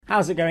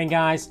How's it going,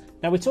 guys?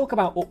 Now, we talk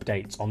about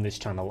updates on this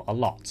channel a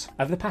lot.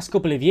 Over the past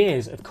couple of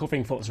years of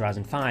covering Forza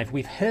Horizon 5,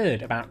 we've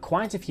heard about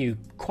quite a few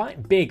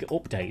quite big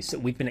updates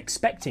that we've been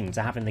expecting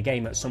to have in the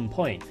game at some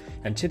point,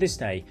 and to this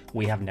day,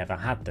 we have never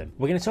had them.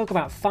 We're going to talk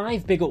about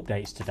 5 big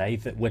updates today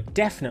that were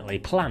definitely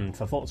planned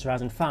for Forza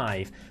Horizon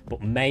 5,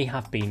 but may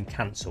have been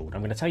cancelled.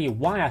 I'm going to tell you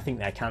why I think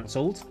they're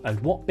cancelled, and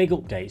what big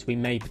updates we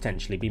may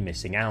potentially be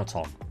missing out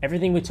on.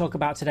 Everything we talk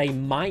about today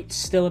might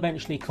still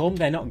eventually come.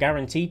 They're not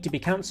guaranteed to be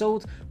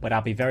cancelled, but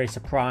I'll be very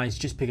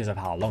surprised just because of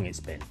how long it's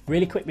been.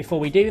 Really quick before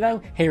we do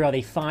though, here are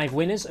the 5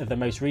 winners of the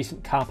most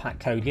recent car pack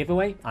code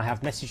giveaway. I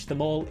have messaged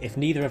them all. If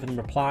neither of them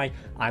reply,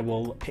 I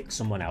will pick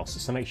someone else.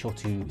 So make sure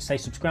to stay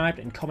subscribed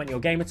and comment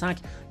your gamer tag.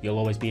 You'll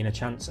always be in a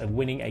chance of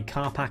winning a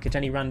car pack at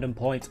any random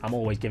point. I'm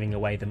always giving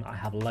away them. I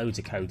have loads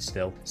of codes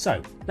still.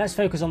 So let's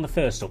focus on the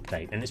first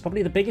update, and it's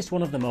probably the biggest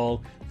one of them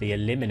all, the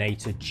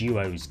Eliminator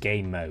Duos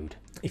game mode.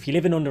 If you're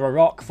living under a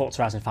rock, Forza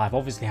Horizon 5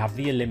 obviously have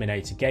the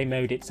Eliminator game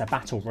mode. It's a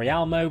battle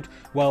royale mode.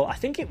 Well, I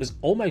think it was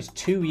almost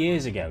 2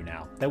 years ago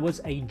now, there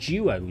was a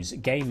Duos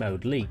game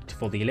mode leaked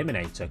for the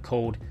Eliminator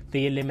called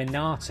the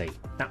Illuminati.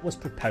 That was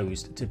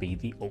proposed to be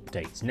the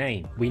update's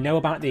name. We know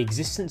about the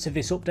existence of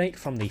this update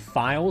from the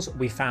files.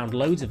 We found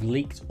loads of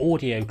leaked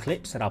audio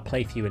clips that I'll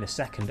play for you in a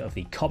second of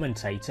the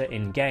commentator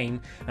in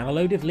game, and a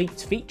load of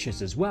leaked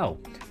features as well,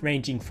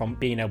 ranging from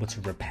being able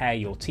to repair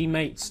your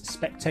teammates,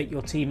 spectate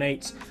your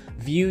teammates,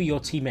 view your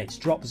teammates'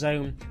 drop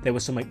zone. There were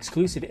some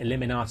exclusive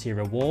Illuminati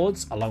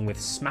rewards along with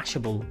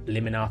smashable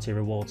Illuminati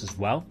rewards as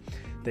well,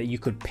 that you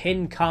could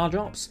pin car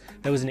drops.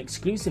 There was an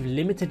exclusive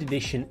limited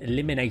edition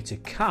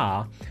Eliminator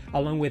car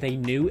along with a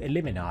new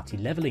Illuminati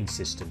leveling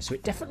system. So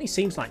it definitely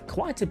seems like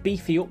quite a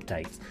beefy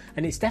update,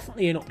 and it's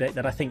definitely an update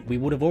that I think we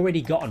would have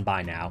already gotten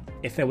by now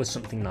if there was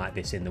something like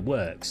this in the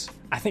works.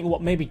 I think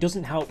what maybe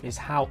doesn't help is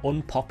how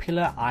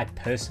unpopular I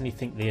personally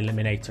think the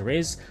Eliminator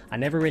is. I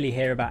never really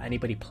hear about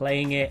anybody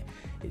playing it.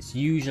 It's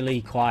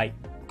usually quite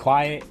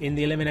quiet in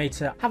the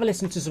Eliminator. Have a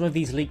listen to some of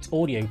these leaked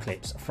audio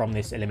clips from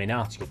this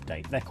Illuminati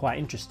update. They're quite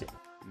interesting.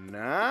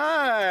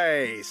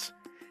 Nice!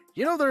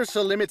 You know there's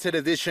a limited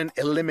edition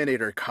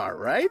Eliminator car,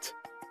 right?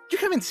 You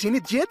haven't seen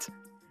it yet?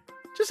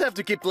 Just have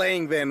to keep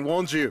playing then,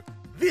 won't you?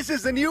 This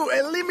is the new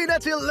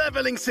Illuminati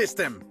leveling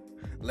system.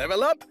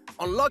 Level up,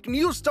 unlock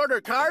new starter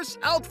cars,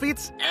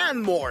 outfits,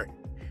 and more.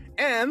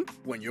 And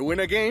when you win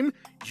a game,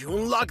 you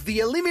unlock the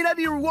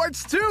Illuminati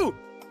rewards too!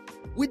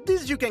 With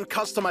this you can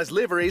customize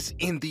liveries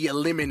in the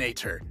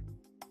Eliminator.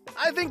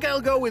 I think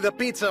I'll go with a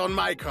pizza on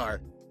my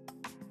car.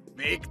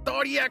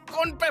 Victoria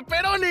con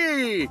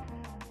pepperoni!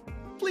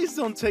 Please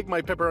don't take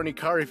my pepperoni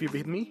car if you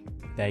beat me.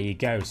 There you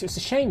go. So it's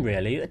a shame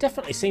really. It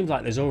definitely seems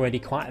like there's already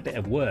quite a bit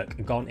of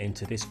work gone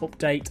into this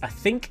update. I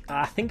think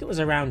it was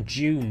around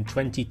June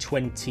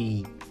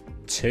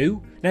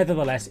 2022.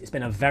 Nevertheless, it's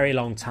been a very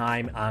long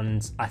time,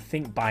 and I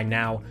think by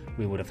now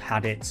we would have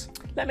had it.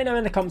 Let me know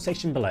in the comment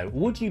section below,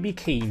 would you be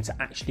keen to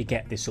actually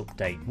get this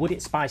update? Would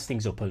it spice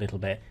things up a little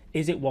bit?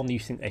 Is it one you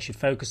think they should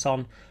focus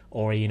on,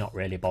 or are you not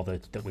really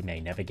bothered that we may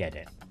never get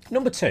it?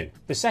 Number 2,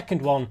 the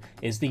second one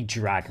is the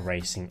drag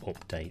racing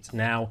update.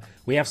 Now,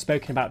 we have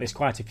spoken about this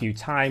quite a few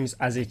times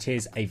as it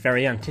is a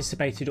very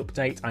anticipated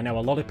update. I know a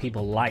lot of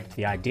people liked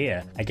the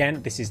idea.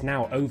 Again, this is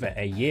now over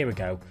a year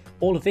ago.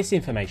 All of this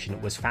information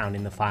was found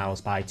in the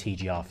files by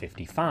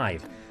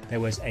TGR55. There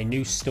was a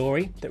new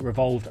story that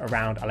revolved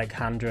around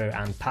Alejandro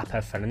and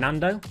Papa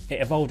Fernando. It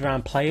evolved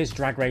around players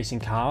drag racing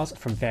cars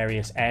from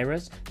various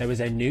eras. There was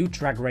a new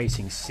drag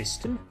racing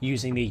system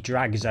using the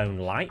drag zone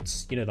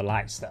lights, you know, the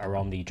lights that are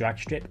on the drag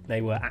strip.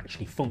 They were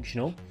actually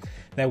functional.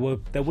 There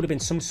would have been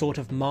some sort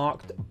of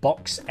marked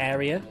box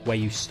area where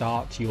you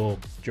start your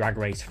drag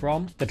race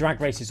from. The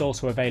drag race is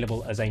also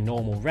available as a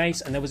normal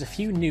race, and there was a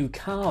few new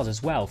cars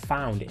as well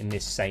found in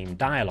this same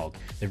dialogue.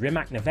 The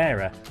Rimac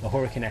Nevera, the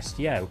Huracan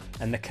STO,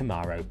 and the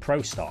Camaro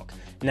Pro Stock.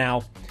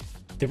 Now,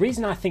 the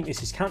reason I think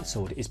this is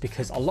cancelled is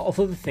because a lot of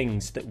other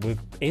things that were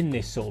in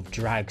this sort of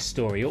drag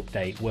story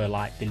update were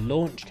like the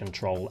launch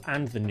control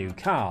and the new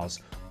cars,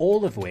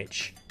 all of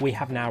which we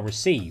have now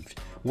received.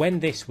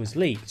 When this was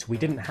leaked, we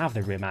didn't have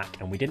the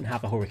Rimac and we didn't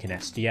have the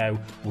Huracan STO,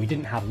 we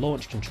didn't have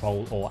launch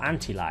control or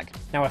anti-lag.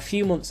 Now, a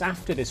few months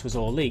after this was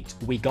all leaked,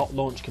 we got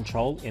launch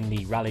control in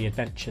the Rally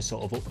Adventure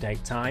sort of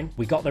update time.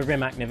 We got the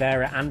Rimac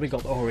Nevera and we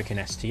got the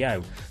Huracan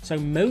STO. So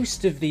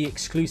most of the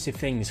exclusive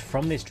things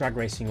from this drag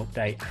racing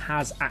update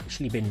has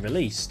actually been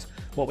released.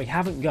 What we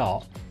haven't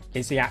got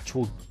is the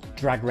actual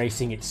drag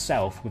racing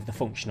itself with the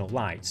functional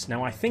lights.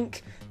 Now, I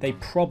think they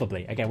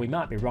probably, again, we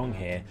might be wrong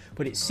here,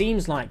 but it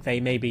seems like they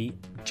maybe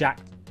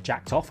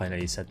jacked off, I know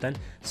you said then,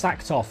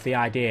 sacked off the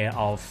idea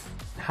of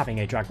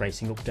having a drag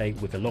racing update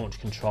with the launch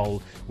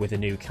control, with the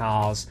new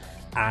cars,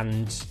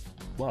 and,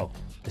 well,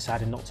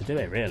 decided not to do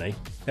it really.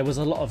 There was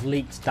a lot of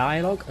leaked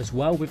dialogue as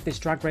well with this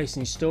drag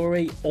racing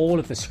story. All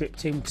of the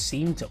scripting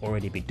seemed to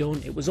already be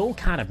done. It was all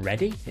kind of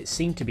ready. It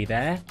seemed to be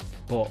there,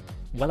 but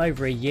well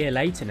over a year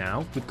later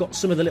now, we've got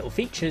some of the little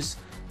features,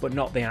 but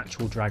not the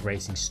actual drag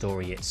racing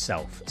story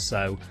itself.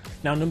 So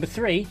now number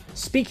 3,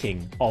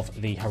 speaking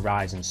of the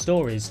Horizon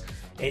stories,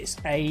 it's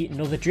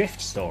another drift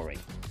story.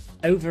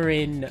 over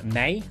in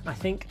May, I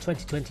think,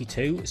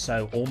 2022,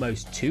 so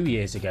almost 2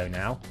 years ago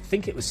now. I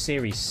think it was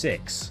Series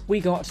 6. We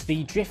got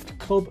the Drift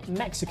Club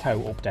Mexico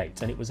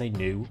update, and it was a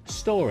new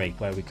story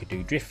where we could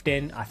do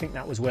drifting. I think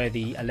that was where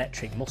the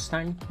electric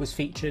Mustang was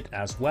featured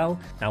as well.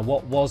 Now,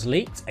 what was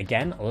leaked,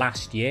 again,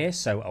 last year,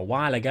 so a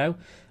while ago,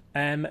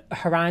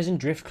 Horizon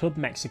Drift Club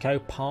Mexico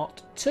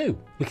Part 2.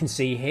 We can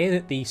see here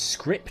that the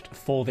script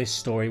for this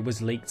story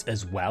was leaked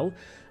as well.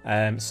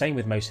 Same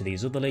with most of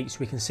these other leaks.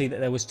 We can see that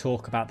there was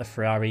talk about the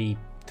Ferrari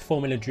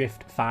Formula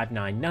Drift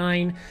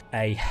 599,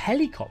 a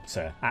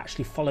helicopter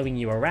actually following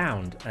you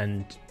around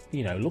and,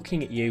 you know,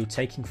 looking at you,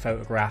 taking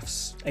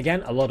photographs.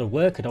 Again, a lot of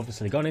work had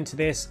obviously gone into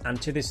this, and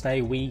to this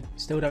day we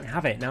still don't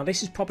have it. Now,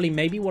 this is probably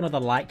maybe one of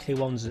the likely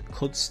ones that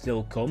could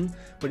still come,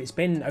 but it's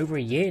been over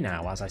a year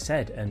now, as I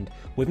said, and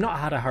we've not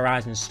had a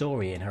Horizon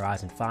story in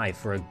Horizon 5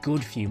 for a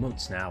good few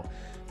months now.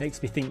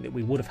 Makes me think that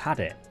we would have had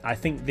it. I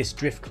think this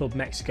Drift Club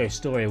Mexico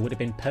story would have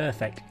been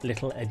perfect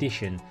little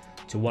addition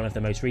to one of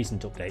the most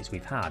recent updates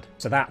we've had.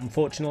 So that,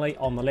 unfortunately,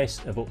 on the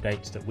list of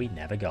updates that we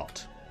never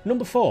got.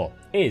 Number 4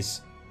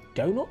 is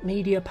Donut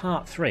Media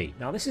Part 3.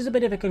 Now, this is a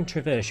bit of a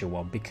controversial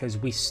one because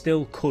we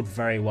still could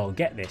very well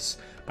get this,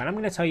 but I'm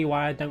going to tell you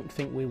why I don't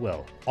think we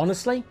will.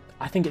 Honestly,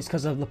 I think it's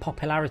because of the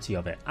popularity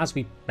of it. As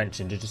we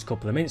mentioned just a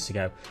couple of minutes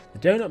ago, the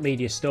Donut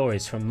Media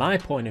stories, from my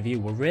point of view,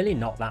 were really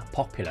not that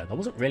popular. There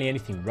wasn't really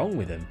anything wrong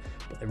with them,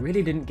 but they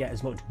really didn't get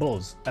as much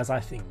buzz as I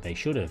think they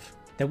should have.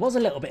 There was a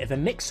little bit of a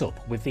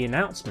mix-up with the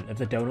announcement of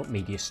the Donut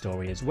Media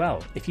story as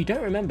well. If you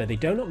don't remember, the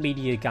Donut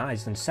Media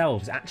guys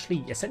themselves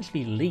actually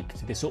essentially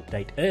leaked this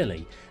update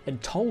early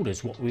and told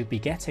us what we'd be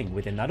getting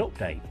within that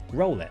update.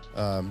 Roll it.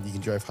 You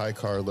can drive high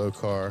car, low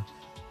car,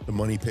 the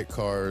money pit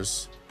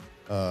cars,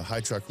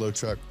 high truck, low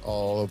truck,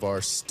 all of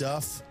our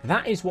stuff.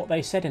 That is what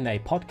they said in their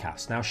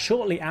podcast. Now,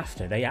 shortly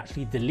after, they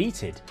actually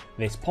deleted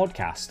this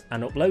podcast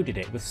and uploaded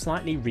it with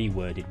slightly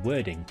reworded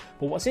wording.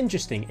 But what's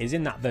interesting is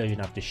in that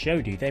version I've just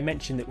showed you, they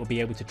mentioned that we'll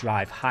be able to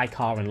drive high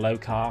car and low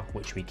car,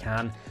 which we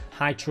can,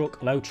 high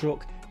truck, low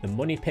truck, the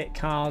money pit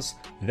cars,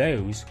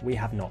 those we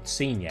have not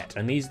seen yet.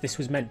 And this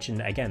was mentioned,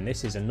 again,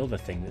 this is another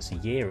thing that's a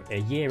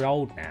year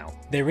old now.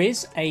 There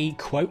is a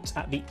quote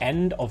at the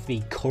end of the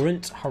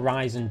current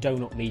Horizon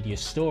Donut Media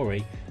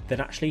story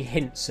that actually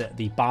hints at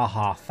the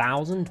Baja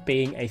 1000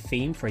 being a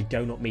theme for a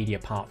Donut Media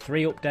Part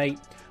 3 update.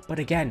 But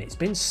again, it's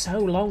been so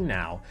long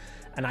now,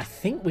 and I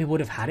think we would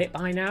have had it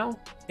by now.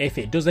 If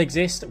it does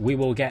exist, we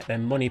will get the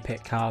money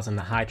pit cars and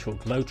the high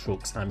truck, low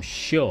trucks, I'm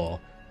sure.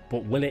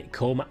 But will it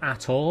come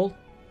at all?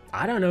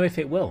 I don't know if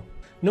it will.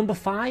 Number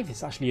 5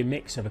 is actually a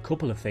mix of a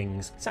couple of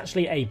things. It's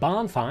actually a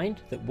barn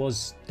find that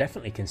was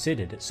definitely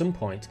considered at some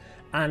point,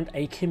 and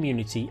a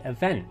community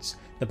event.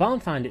 The barn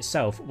find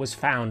itself was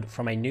found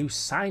from a new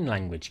sign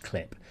language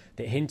clip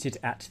that hinted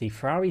at the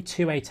Ferrari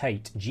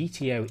 288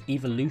 GTO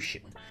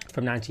Evolution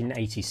from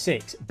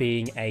 1986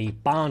 being a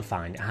barn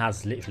find. It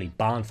has literally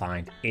barn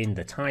find in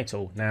the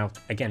title. Now,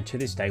 again, to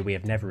this day, we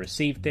have never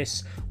received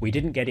this. We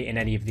didn't get it in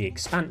any of the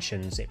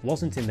expansions. It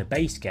wasn't in the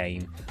base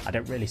game. I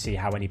don't really see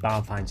how any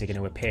barn finds are going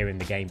to appear in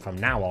the game from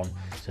now on.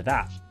 So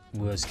that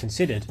was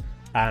considered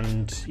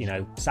and, you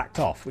know, sacked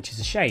off, which is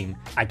a shame.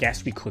 I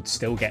guess we could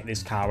still get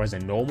this car as a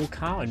normal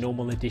car, a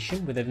normal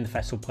edition within the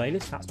festival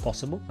playlist. That's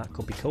possible. That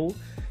could be cool.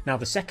 Now,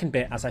 the second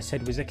bit, as I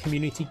said, was a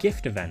community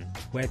gift event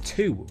where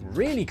 2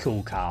 really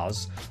cool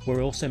cars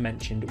were also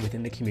mentioned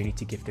within the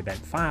community gift event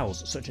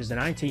files, such as the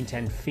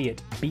 1910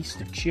 Fiat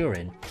Beast of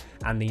Turin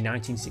and the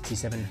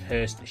 1967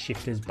 Hurst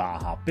Shifters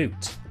Baja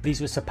Boot. These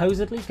were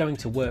supposedly going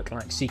to work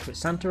like Secret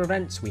Santa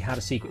events. We had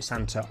a Secret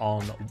Santa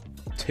on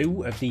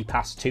 2 of the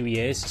past 2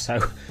 years,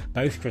 so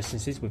both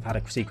Christmases we've had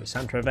a Secret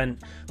Santa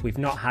event. We've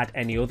not had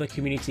any other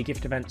community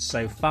gift events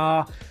so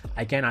far.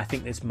 Again, I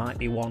think this might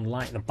be one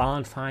like the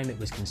barn find that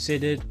was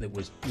considered, that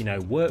was, you know,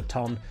 worked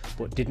on,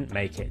 but didn't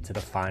make it to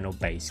the final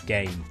base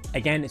game.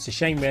 Again, it's a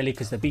shame really,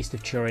 because the Beast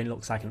of Turin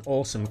looks like an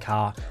awesome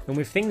car, and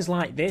with things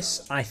like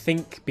this, I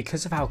think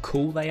because of how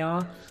cool they are,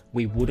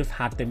 we would have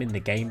had them in the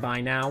game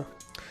by now.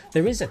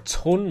 There is a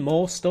ton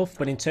more stuff,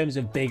 but in terms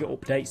of big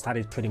updates, that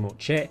is pretty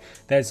much it.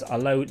 There's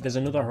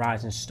another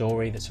Horizon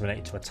story that's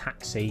related to a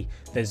taxi.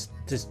 There's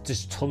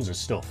just tons of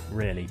stuff,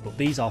 really. But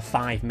these are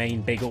 5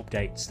 main big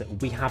updates that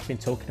we have been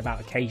talking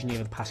about occasionally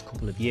over the past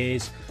couple of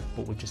years,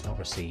 but we've just not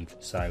received.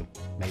 So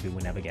maybe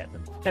we'll never get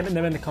them. Let me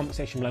know in the comment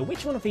section below,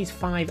 which one of these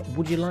 5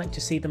 would you like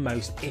to see the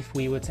most if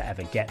we were to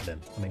ever get them?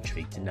 I'm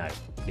intrigued to know.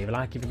 Leave a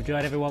like if you've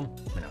enjoyed, everyone,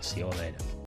 and I'll see you all later.